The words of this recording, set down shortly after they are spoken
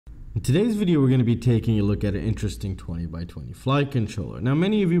In today's video, we're going to be taking a look at an interesting 20x20 flight controller. Now,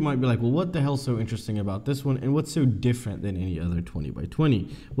 many of you might be like, well, what the hell's so interesting about this one, and what's so different than any other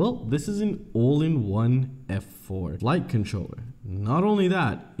 20x20? Well, this is an all-in-one F4 flight controller. Not only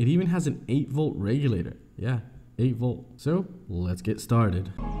that, it even has an 8-volt regulator. Yeah, 8 volt. So, let's get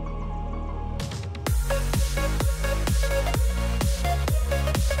started.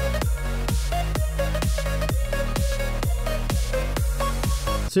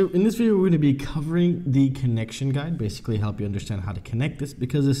 So in this video, we're going to be covering the connection guide, basically help you understand how to connect this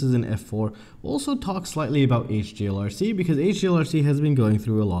because this is an F4. We'll also talk slightly about HGLRC because HGLRC has been going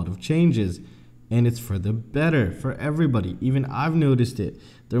through a lot of changes and it's for the better for everybody. Even I've noticed it.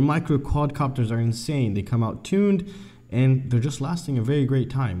 Their micro quadcopters are insane. They come out tuned and they're just lasting a very great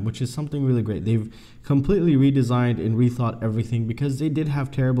time, which is something really great. They've completely redesigned and rethought everything because they did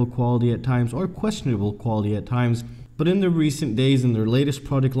have terrible quality at times or questionable quality at times. But in the recent days, in their latest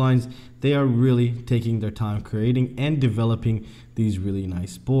product lines, they are really taking their time creating and developing these really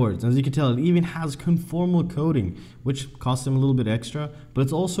nice boards. As you can tell, it even has conformal coating, which costs them a little bit extra, but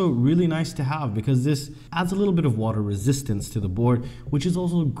it's also really nice to have because this adds a little bit of water resistance to the board, which is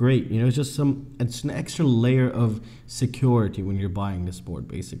also great. You know, it's an extra layer of security when you're buying this board,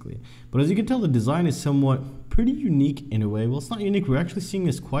 basically. But as you can tell, the design is somewhat pretty unique in a way. Well, it's not unique. We're actually seeing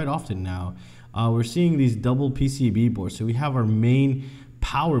this quite often now. We're seeing these double PCB boards. So we have our main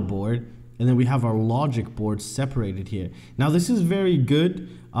power board and then we have our logic board separated here. Now this is very good.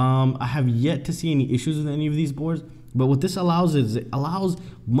 I have yet to see any issues with any of these boards, but what this allows is it allows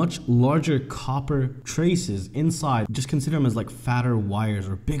much larger copper traces inside. Just consider them as like fatter wires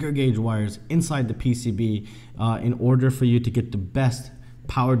or bigger gauge wires inside the PCB in order for you to get the best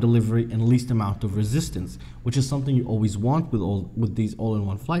power delivery and least amount of resistance, which is something you always want with these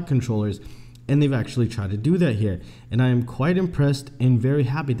all-in-one flight controllers. And they've actually tried to do that here. And I am quite impressed and very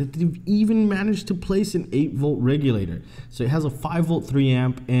happy that they've even managed to place an 8-volt regulator. So it has a 5-volt 3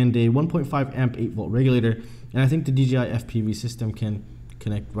 amp and a 1.5 amp 8-volt regulator. And I think the DJI FPV system can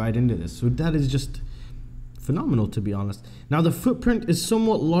connect right into this. So that is just phenomenal, to be honest. Now the footprint is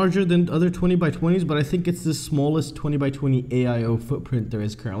somewhat larger than other 20x20s, but I think it's the smallest 20x20 AIO footprint there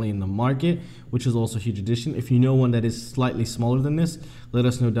is currently in the market, which is also a huge addition. If you know one that is slightly smaller than this, let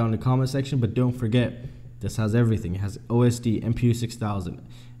us know down in the comment section. But don't forget, this has everything. It has OSD, MPU 6000,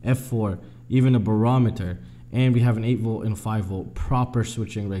 F4, even a barometer, and we have an 8-volt and 5-volt proper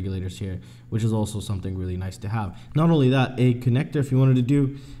switching regulators here, which is also something really nice to have. Not only that, a connector if you wanted to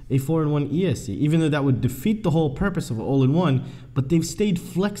do a 4-in-1 ESC, even though that would defeat the whole purpose of all-in-one, but they've stayed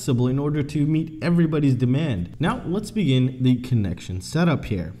flexible in order to meet everybody's demand. Now let's begin the connection setup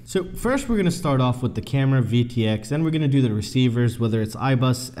here. So first we're going to start off with the camera, VTX, then we're going to do the receivers, whether it's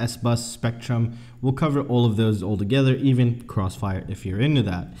iBus, S-Bus, Spectrum. We'll cover all of those all together, even Crossfire if you're into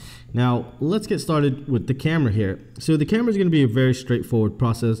that. Now let's get started with the camera here. So the camera is going to be a very straightforward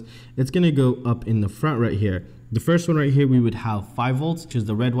process. It's going to go up in the front right here. The first one right here, we would have 5 volts, which is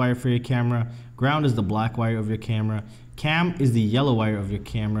the red wire for your camera. Ground is the black wire of your camera. Cam is the yellow wire of your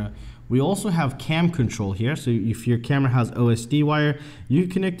camera. We also have cam control here. So if your camera has OSD wire, you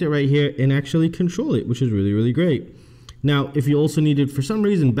connect it right here and actually control it, which is really, really great. Now, if you also needed, for some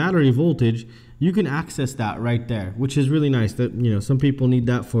reason, battery voltage, you can access that right there, which is really nice. That, you know, some people need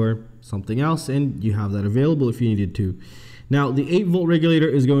that for something else, and you have that available if you needed to. Now, the 8-volt regulator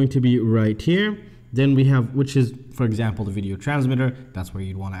is going to be right here. Then we have, which is, for example, the video transmitter. That's where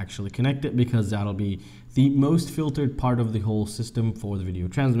you'd want to actually connect it because that'll be the most filtered part of the whole system for the video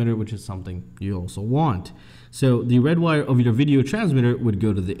transmitter, which is something you also want. So the red wire of your video transmitter would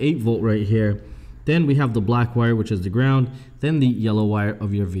go to the 8-volt right here. Then we have the black wire, which is the ground. Then the yellow wire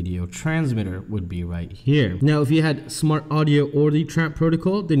of your video transmitter would be right here. Now, if you had smart audio or the TRAP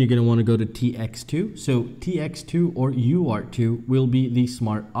protocol, then you're going to want to go to TX2. So TX2 or UART2 will be the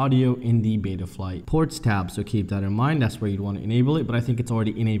smart audio in the Betaflight ports tab. So keep that in mind. That's where you'd want to enable it. But I think it's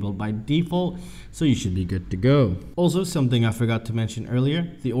already enabled by default, so you should be good to go. Also, something I forgot to mention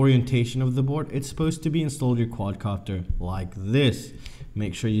earlier, the orientation of the board. It's supposed to be installed your quadcopter like this.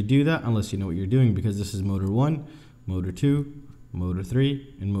 Make sure you do that unless you know what you're doing, because this is motor 1, motor 2, motor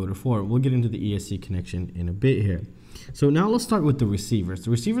 3, and motor 4. We'll get into the ESC connection in a bit here. So now let's start with the receivers. The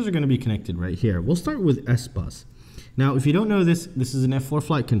receivers are going to be connected right here. We'll start with S-Bus. Now, if you don't know this, this is an F4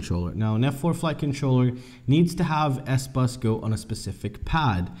 flight controller. Now, an F4 flight controller needs to have S-Bus go on a specific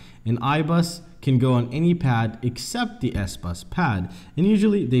pad. An iBus can go on any pad except the S-Bus pad. And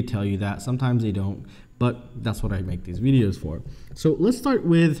usually they tell you that. Sometimes they don't. But that's what I make these videos for. So let's start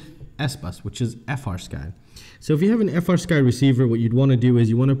with S-Bus, which is FrSky. So if you have an FrSky receiver, what you'd want to do is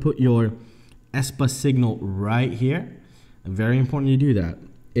you want to put your S-Bus signal right here. Very important you do that.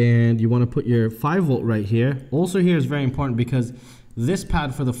 and you want to put your 5 volt right here. Also here is very important because this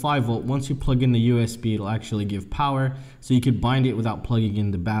pad for the 5 volt, once you plug in the USB, it'll actually give power, so you could bind it without plugging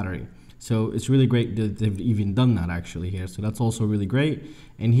in the battery. So it's really great that they've even done that actually here. So that's also really great.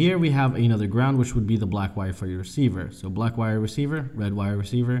 And here we have another ground, which would be the black wire for your receiver. So black wire receiver, red wire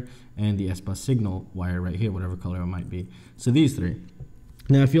receiver, and the S-bus signal wire right here, whatever color it might be. So these three.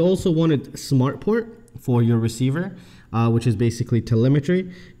 Now, if you also wanted smart port for your receiver, which is basically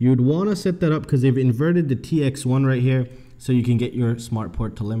telemetry, you'd want to set that up because they've inverted the TX1 right here, so you can get your smart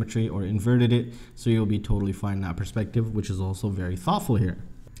port telemetry, or inverted it, so you'll be totally fine in that perspective, which is also very thoughtful here.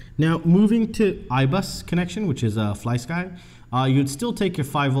 Now, moving to iBus connection, which is a FlySky, you'd still take your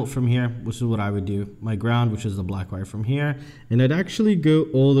 5 volt from here, which is what I would do. My ground, which is the black wire from here, and I'd actually go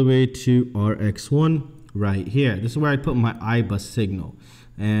all the way to RX1 right here. This is where I'd put my iBus signal,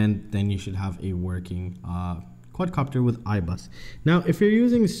 and then you should have a working quadcopter with iBus. Now, if you're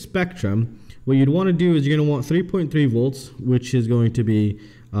using Spectrum, what you'd want to do is you're going to want 3.3 volts, which is going to be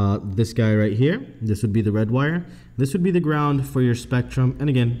this guy right here. This would be the red wire. This would be the ground for your Spectrum. And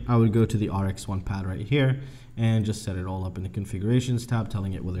again, I would go to the RX1 pad right here and just set it all up in the configurations tab,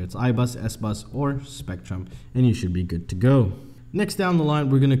 telling it whether it's iBus, S-bus, or Spectrum, and you should be good to go. Next down the line,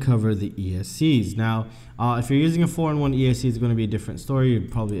 we're going to cover the ESCs. Now, if you're using a 4-in-1 ESC, it's going to be a different story. You'd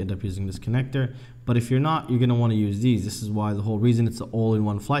probably end up using this connector. But if you're not, you're going to want to use these. This is why the whole reason it's an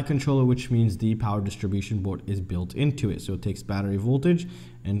all-in-one flight controller, which means the power distribution board is built into it. So it takes battery voltage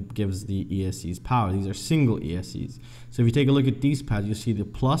and gives the ESCs power. These are single ESCs. So if you take a look at these pads, you'll see the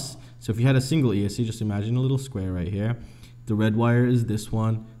plus. So if you had a single ESC, just imagine a little square right here. The red wire is this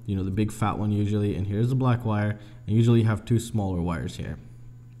one, you know, the big fat one usually, and here's the black wire. And usually you have two smaller wires here.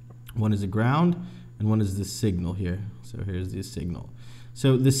 One is the ground and one is the signal here. So here's the signal.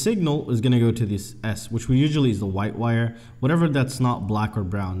 So the signal is going to go to this S, which usually is the white wire. Whatever that's not black or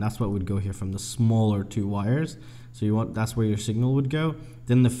brown, that's what would go here from the smaller two wires. So you want, that's where your signal would go.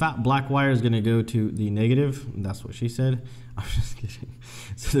 Then the fat black wire is going to go to the negative. That's what she said. I'm just kidding.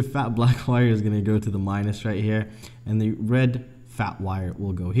 So the fat black wire is going to go to the minus right here, and the red fat wire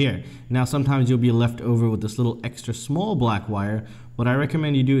will go here. Now sometimes you'll be left over with this little extra small black wire. What I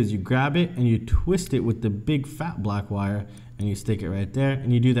recommend you do is you grab it and you twist it with the big fat black wire, and you stick it right there,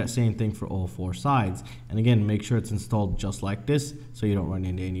 and you do that same thing for all four sides. And again, make sure it's installed just like this so you don't run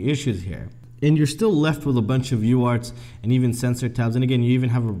into any issues here. And you're still left with a bunch of UARTs and even sensor tabs. And again, you even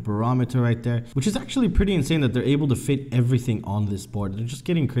have a barometer right there, which is actually pretty insane that they're able to fit everything on this board. They're just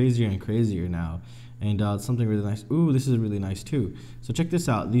getting crazier and crazier now. And something really nice. Ooh, this is really nice too. So check this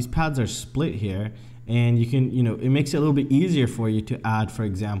out. These pads are split here, and you can, you know, it makes it a little bit easier for you to add, for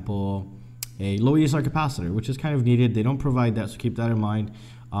example, a low ESR capacitor, which is kind of needed. They don't provide that, so keep that in mind.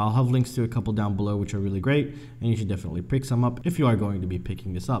 I'll have links to a couple down below, which are really great, and you should definitely pick some up if you are going to be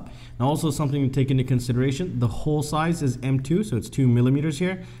picking this up. Now, also something to take into consideration, the hole size is M2, so it's 2 millimeters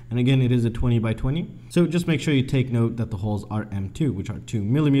here, and again, it is a 20 by 20. So just make sure you take note that the holes are M2, which are 2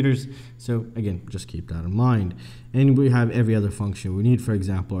 millimeters. So again, just keep that in mind. And we have every other function we need, for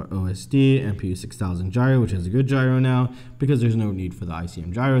example, our OSD, MPU 6000 gyro, which is a good gyro now, because there's no need for the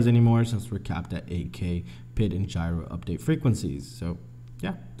ICM gyros anymore, since we're capped at 8K PID and gyro update frequencies. So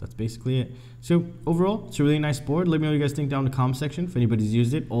yeah, that's basically it. So overall, it's a really nice board. Let me know what you guys think down in the comment section. If anybody's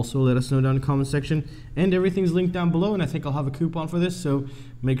used it, also let us know down in the comment section. And everything's linked down below, and I think I'll have a coupon for this. So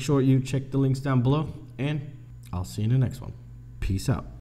make sure you check the links down below, and I'll see you in the next one. Peace out.